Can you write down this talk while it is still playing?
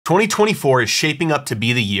2024 is shaping up to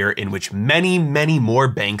be the year in which many more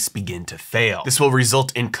banks begin to fail. This will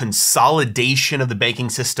result in consolidation of the banking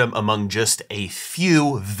system among just a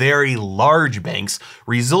few very large banks,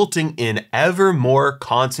 resulting in ever more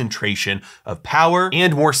concentration of power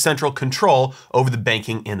and more central control over the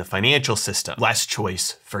banking and the financial system. Less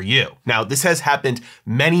choice for you. Now, this has happened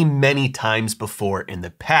many times before in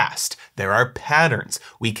the past. There are patterns.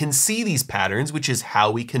 We can see these patterns, which is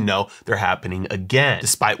how we can know they're happening again.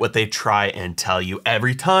 Despite what they try and tell you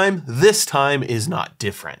every time, this time is not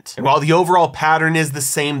different. And while the overall pattern is the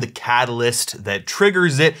same, the catalyst that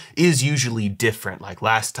triggers it is usually different. Like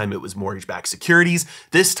last time it was mortgage-backed securities,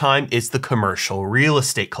 this time it's the commercial real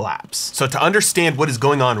estate collapse. So to understand what is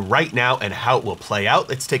going on right now and how it will play out,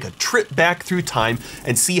 let's take a trip back through time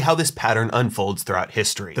and see how this pattern unfolds throughout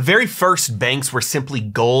history. The very first banks were simply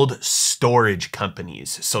gold storage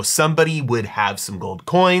companies. So somebody would have some gold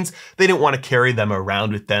coins, they didn't want to carry them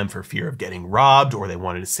around with them for fear of getting robbed, or they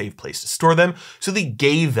wanted a safe place to store them, so they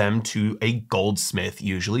gave them to a goldsmith.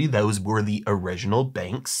 Usually those were the original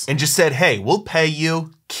banks, and just said, hey, we'll pay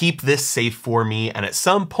you, keep this safe for me, and at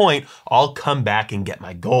some point, I'll come back and get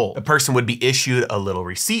my gold. The person would be issued a little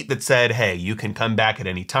receipt that said, hey, you can come back at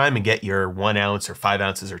any time and get your 1 ounce or 5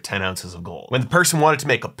 ounces or 10 ounces of gold. When the person wanted to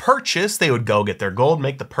make a purchase, they would go get their gold,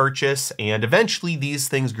 make the purchase, and eventually these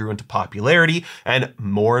things grew into popularity and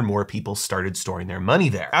more people started storing their money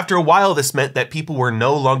there. After a while, this meant that people were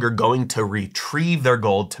no longer going to retrieve their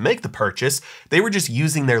gold to make the purchase. They were just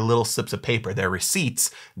using their little slips of paper, their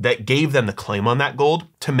receipts, that gave them the claim on that gold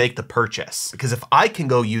to make the purchase. Because if I can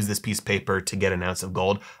go use this piece of paper to get an ounce of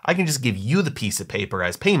gold, I can just give you the piece of paper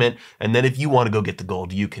as payment, and then if you want to go get the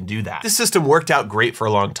gold, you can do that. This system worked out great for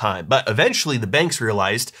a long time, but eventually the banks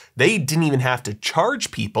realized they didn't even have to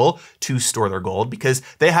charge people to store their gold because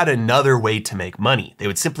they had another way to make money. They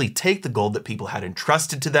would simply take the gold that people had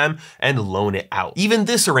entrusted to them and loan it out. Even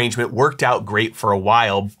this arrangement worked out great for a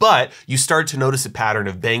while, but you started to notice a pattern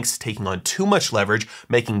of banks taking on too much leverage,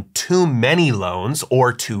 making too many loans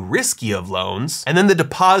or too risky of loans. And then the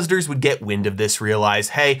depositors would get wind of this, realize,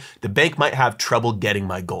 hey, the bank might have trouble getting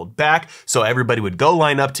my gold back. So everybody would go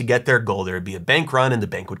line up to get their gold. There would be a bank run and the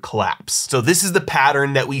bank would collapse. So this is the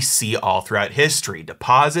pattern that we see all throughout history.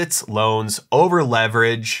 Deposits, loans, over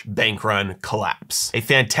leverage, bank run, collapse. A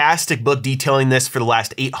fantastic book detailing this for the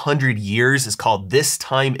last 800 years is called This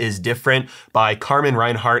Time is Different by Carmen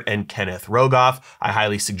Reinhart and Kenneth Rogoff. I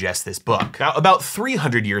highly suggest this book. Now, about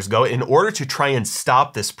 300 years ago, in order to try and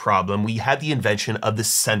stop this problem, we had the invention of the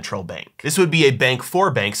central bank. This would be a bank for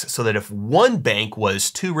banks, so that if one bank was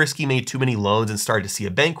too risky, made too many loans, and started to see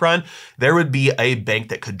a bank run, there would be a bank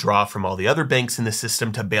that could draw from all the other banks in the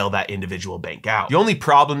system to bail that individual bank out. The only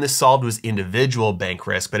problem this solved was individual bank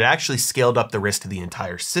risk, but it actually scaled up the risk to the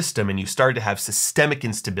entire system, and you started to have systemic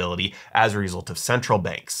instability as a result of central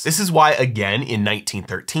banks. This is why, again, in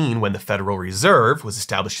 1913, when the Federal Reserve was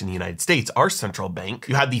established in the United States, our central bank,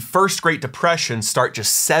 you had the first Great Depression start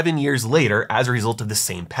just 7 years later as a result of the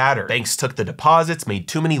same pattern. Banks took the deposits, made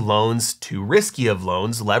too many loans, too risky of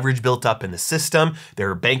loans, leverage built up in the system, there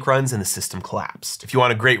were bank runs, and the system collapsed. If you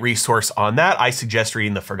want a great resource on that, I suggest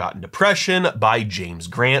reading The Forgotten Depression by James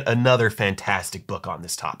Grant, another fantastic book on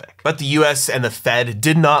this topic. But the US and the Fed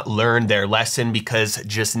did not learn their lesson, because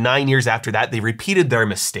just 9 years after that, they repeated their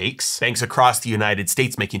mistakes. Banks across the United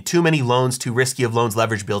States making too many loans, too risky of loans,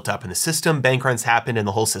 leverage built up in the system, bank runs happened, and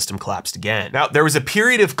the whole system collapsed again. Now, there was a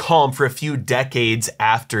period of calm for a few decades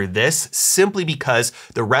after this, simply because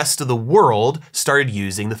the rest of the world started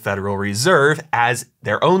using the Federal Reserve as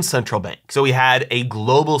their own central bank. So we had a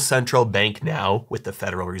global central bank now with the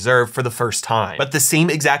Federal Reserve for the first time. But the same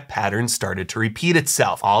exact pattern started to repeat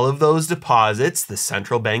itself. All of those deposits, the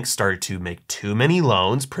central bank started to make too many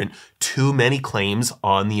loans, print too many claims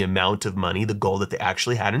on the amount of money, the gold that they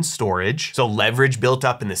actually had in storage. So leverage built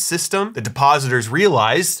up in the system. The depositors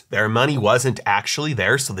realized their money wasn't actually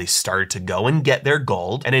there, so they started to go and get their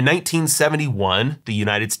gold. And in 1971, the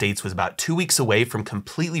United States was about 2 weeks away from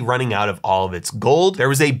completely running out of all of its gold. There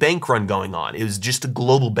was a bank run going on. It was just a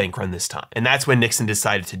global bank run this time. And that's when Nixon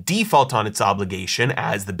decided to default on its obligation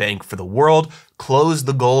as the bank for the world, closed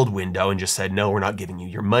the gold window and just said, no, we're not giving you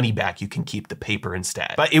your money back. You can keep the paper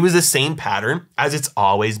instead. But it was the same pattern as it's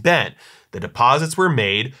always been. The deposits were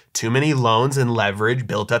made, too many loans and leverage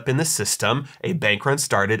built up in the system, a bank run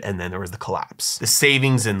started, and then there was the collapse. The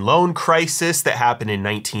savings and loan crisis that happened in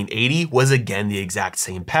 1980 was again the exact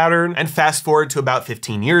same pattern. And fast forward to about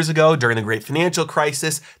 15 years ago, during the great financial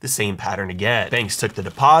crisis, the same pattern again. Banks took the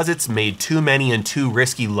deposits, made too many and too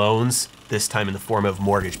risky loans, this time in the form of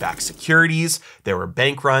mortgage-backed securities. There were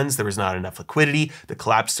bank runs, there was not enough liquidity, the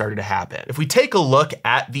collapse started to happen. If we take a look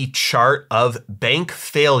at the chart of bank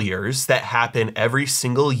failures that happen every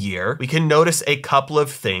single year, we can notice a couple of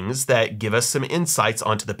things that give us some insights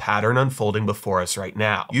onto the pattern unfolding before us right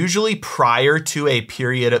now. Usually prior to a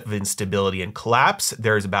period of instability and collapse,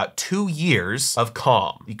 there's about 2 years of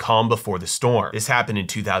calm, the calm before the storm. This happened in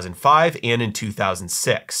 2005 and in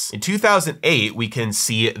 2006. In 2008, we can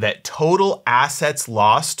see that total assets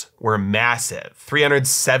lost were massive,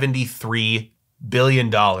 $373 billion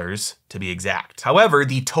to be exact. However,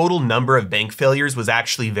 the total number of bank failures was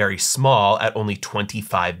actually very small at only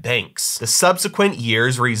 25 banks. The subsequent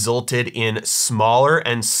years resulted in smaller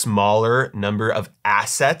and smaller number of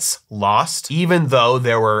assets lost, even though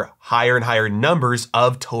there were higher and higher numbers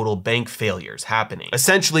of total bank failures happening.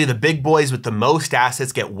 Essentially, the big boys with the most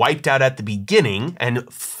assets get wiped out at the beginning,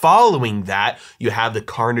 and following that, you have the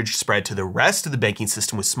carnage spread to the rest of the banking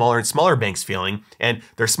system with smaller and smaller banks failing, and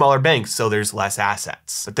they're smaller banks, so there's less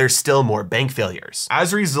assets. But there's still more bank failures.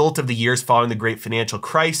 As a result of the years following the great financial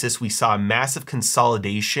crisis, we saw a massive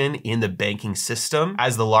consolidation in the banking system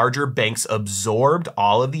as the larger banks absorbed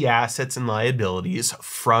all of the assets and liabilities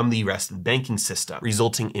from the rest of the banking system,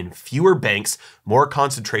 resulting in fewer banks, more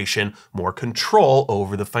concentration, more control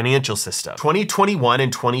over the financial system. 2021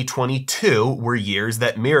 and 2022 were years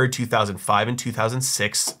that mirrored 2005 and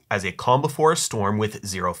 2006 as a calm before a storm with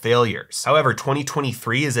 0 failures. However,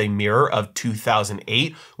 2023 is a mirror of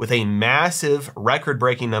 2008 with a massive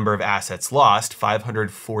record-breaking number of assets lost,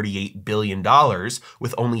 $548 billion,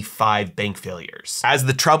 with only 5 bank failures. As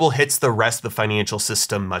the trouble hits the rest of the financial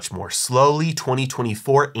system much more slowly,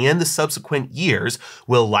 2024 and the subsequent years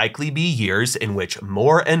will likely be years in which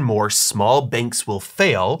more and more small banks will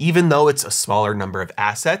fail, even though it's a smaller number of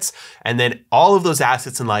assets, and then all of those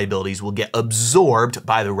assets and liabilities will get absorbed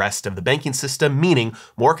by the rest of the banking system, meaning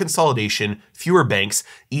more consolidation, fewer banks,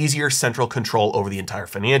 easier central control over the entire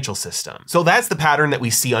financial system. So that's the pattern that we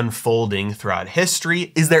see unfolding throughout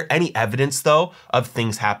history. Is there any evidence, though, of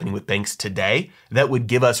things happening with banks today that would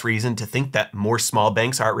give us reason to think that more small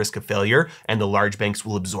banks are at risk of failure and the large banks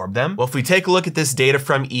will absorb them? Well, if we take a look at this data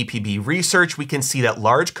from EPB Research, we can see that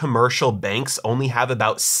large commercial banks only have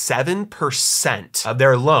about 7% of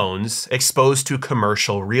their loans exposed to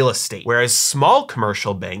commercial real estate, whereas small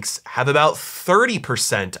commercial banks have about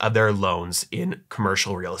 30% of their loans in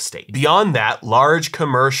commercial real estate. Beyond that, large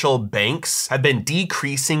commercial banks have been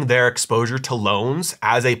decreasing their exposure to loans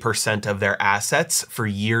as a percent of their assets for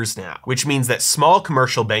years now, which means that small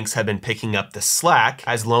commercial banks have been picking up the slack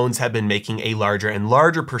as loans have been making a larger and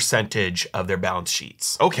larger percentage of their balance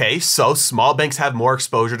sheets. Okay, so small banks have more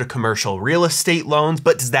exposure to commercial real estate loans,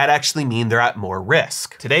 but does that actually mean they're at more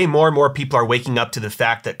risk? Today, more and more people are waking up to the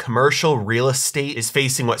fact that commercial real estate is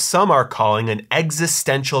facing what some are calling an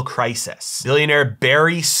existential crisis. Billionaire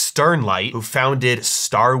Barry Sternlight, who founded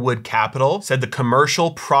Starwood Capital, said the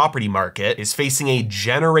commercial property market is facing a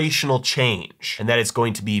generational change and that it's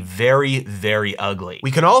going to be very, very ugly.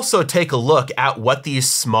 We can also take a look at what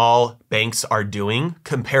these small banks are doing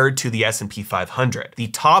compared to the S&P 500. The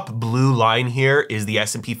top blue line here is the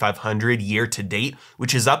S&P 500 year to date,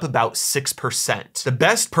 which is up about 6%. The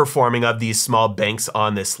best performing of these small banks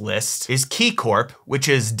on this list is KeyCorp, which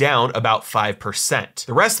is down about 5%.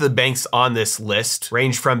 The rest of the banks on this list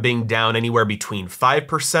range from being down anywhere between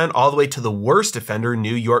 5% all the way to the worst offender,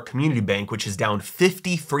 New York Community Bank, which is down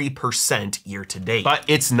 53% year to date. But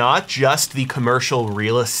it's not just the commercial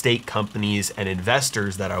real estate companies and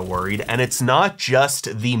investors that are worried, and it's not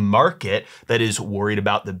just the market that is worried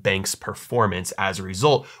about the bank's performance as a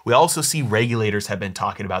result. We also see regulators have been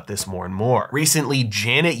talking about this more and more. Recently,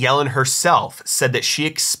 Janet Yellen herself said that she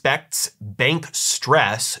expects bank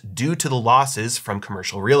stress due to the losses from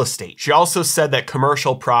commercial real estate. She also said that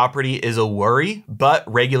commercial property is a worry, but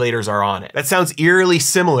regulators are on it. That sounds eerily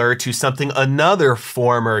similar to something another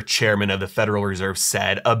former chairman of the Federal Reserve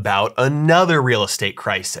said about another real estate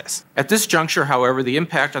crisis. At this juncture, however, the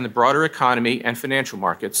impact on the broader economy and financial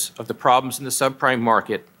markets of the problems in the subprime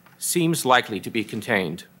market seems likely to be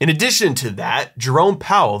contained. In addition to that, Jerome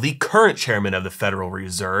Powell, the current chairman of the Federal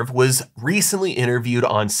Reserve, was recently interviewed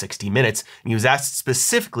on 60 Minutes, and he was asked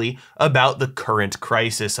specifically about the current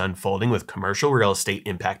crisis unfolding with commercial real estate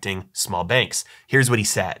impacting small banks. Here's what he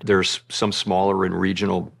said. There's some smaller and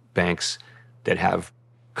regional banks that have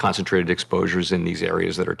concentrated exposures in these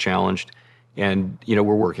areas that are challenged. And, we're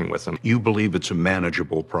working with them. You believe it's a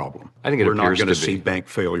manageable problem? I think we're not going to see bank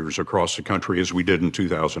failures across the country as we did in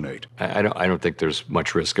 2008. I don't think there's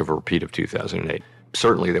much risk of a repeat of 2008.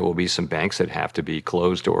 Certainly, there will be some banks that have to be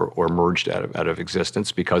closed or merged out of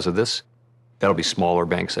existence because of this. That'll be smaller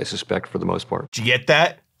banks, I suspect, for the most part. Did you get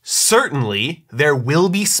that? Certainly, there will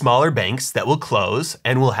be smaller banks that will close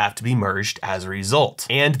and will have to be merged as a result,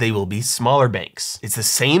 and they will be smaller banks. It's the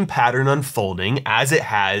same pattern unfolding as it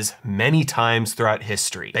has many times throughout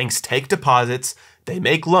history. Banks take deposits, they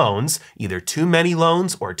make loans, either too many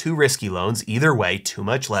loans or too risky loans, either way, too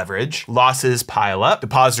much leverage. Losses pile up,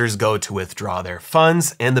 depositors go to withdraw their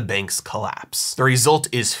funds, and the banks collapse. The result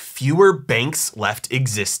is fewer banks left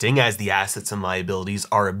existing as the assets and liabilities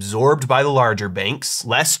are absorbed by the larger banks,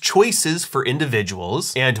 less choices for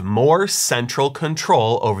individuals, and more central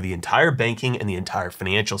control over the entire banking and the entire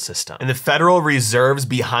financial system. And the Federal Reserve's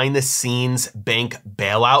behind-the-scenes bank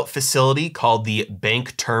bailout facility called the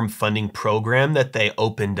Bank Term Funding Program that they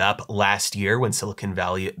opened up last year when Silicon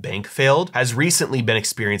Valley Bank failed, has recently been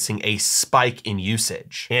experiencing a spike in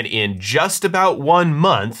usage. And in just about 1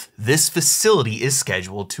 month, this facility is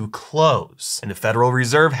scheduled to close. And the Federal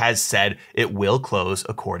Reserve has said it will close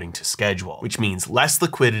according to schedule, which means less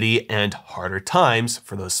liquidity and harder times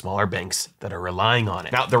for those smaller banks that are relying on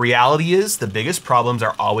it. Now, the reality is the biggest problems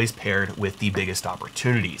are always paired with the biggest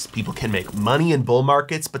opportunities. People can make money in bull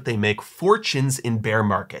markets, but they make fortunes in bear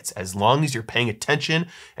markets as long as you're paying attention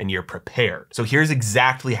and you're prepared. So here's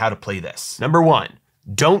exactly how to play this. Number 1,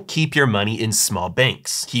 don't keep your money in small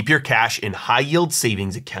banks. Keep your cash in high-yield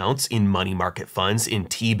savings accounts, in money market funds, in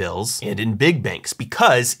T-bills, and in big banks,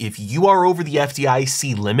 because if you are over the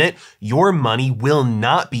FDIC limit, your money will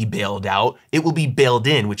not be bailed out. It will be bailed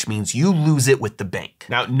in, which means you lose it with the bank.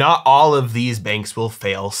 Now, not all of these banks will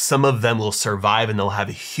fail. Some of them will survive and they'll have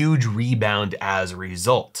a huge rebound as a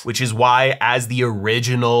result, which is why, as the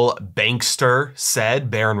original bankster said,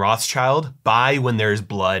 Baron Rothschild, buy when there's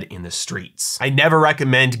blood in the streets. I never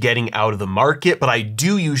recommend getting out of the market, but I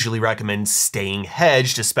do usually recommend staying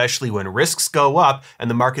hedged, especially when risks go up and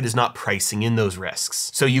the market is not pricing in those risks.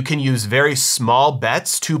 So you can use very small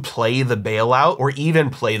bets to play the bailout or even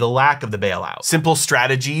play the lack of the bailout. Simple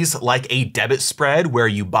strategies like a debit spread where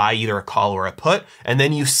you buy either a call or a put, and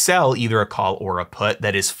then you sell either a call or a put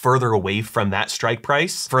that is further away from that strike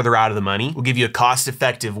price, further out of the money, will give you a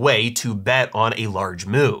cost-effective way to bet on a large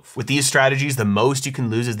move. With these strategies, the most you can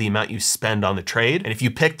lose is the amount you spend on the trade. And if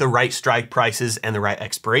you pick the right strike prices and the right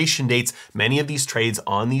expiration dates, many of these trades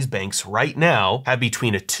on these banks right now have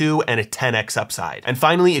between a 2 and a 10x upside. And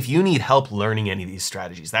finally, if you need help learning any of these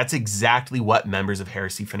strategies, that's exactly what members of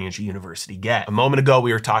Heresy Financial University get. A moment ago,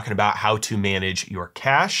 we were talking about how to manage your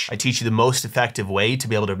cash. I teach you the most effective way to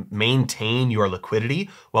be able to maintain your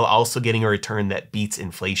liquidity while also getting a return that beats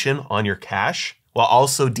inflation on your cash, while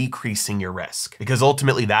also decreasing your risk. Because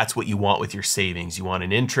ultimately that's what you want with your savings. You want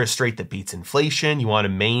an interest rate that beats inflation. You want to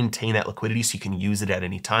maintain that liquidity so you can use it at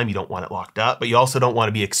any time. You don't want it locked up, but you also don't want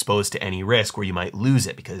to be exposed to any risk where you might lose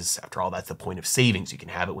it, because after all, that's the point of savings. You can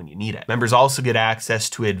have it when you need it. Members also get access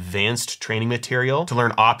to advanced training material to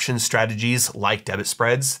learn option strategies like debit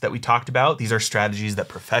spreads that we talked about. These are strategies that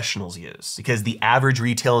professionals use, because the average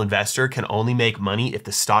retail investor can only make money if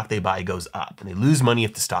the stock they buy goes up, and they lose money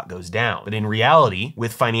if the stock goes down. But in reality,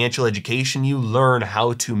 with financial education, you learn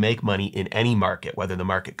how to make money in any market, whether the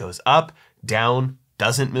market goes up, down,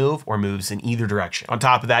 doesn't move, or moves in either direction. On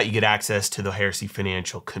top of that, you get access to the Heresy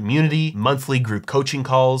Financial community, monthly group coaching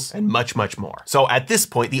calls, and much, much more. So at this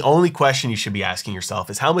point, the only question you should be asking yourself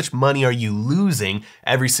is how much money are you losing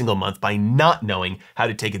every single month by not knowing how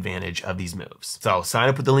to take advantage of these moves? So sign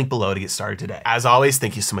up with the link below to get started today. As always,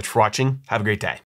 thank you so much for watching. Have a great day.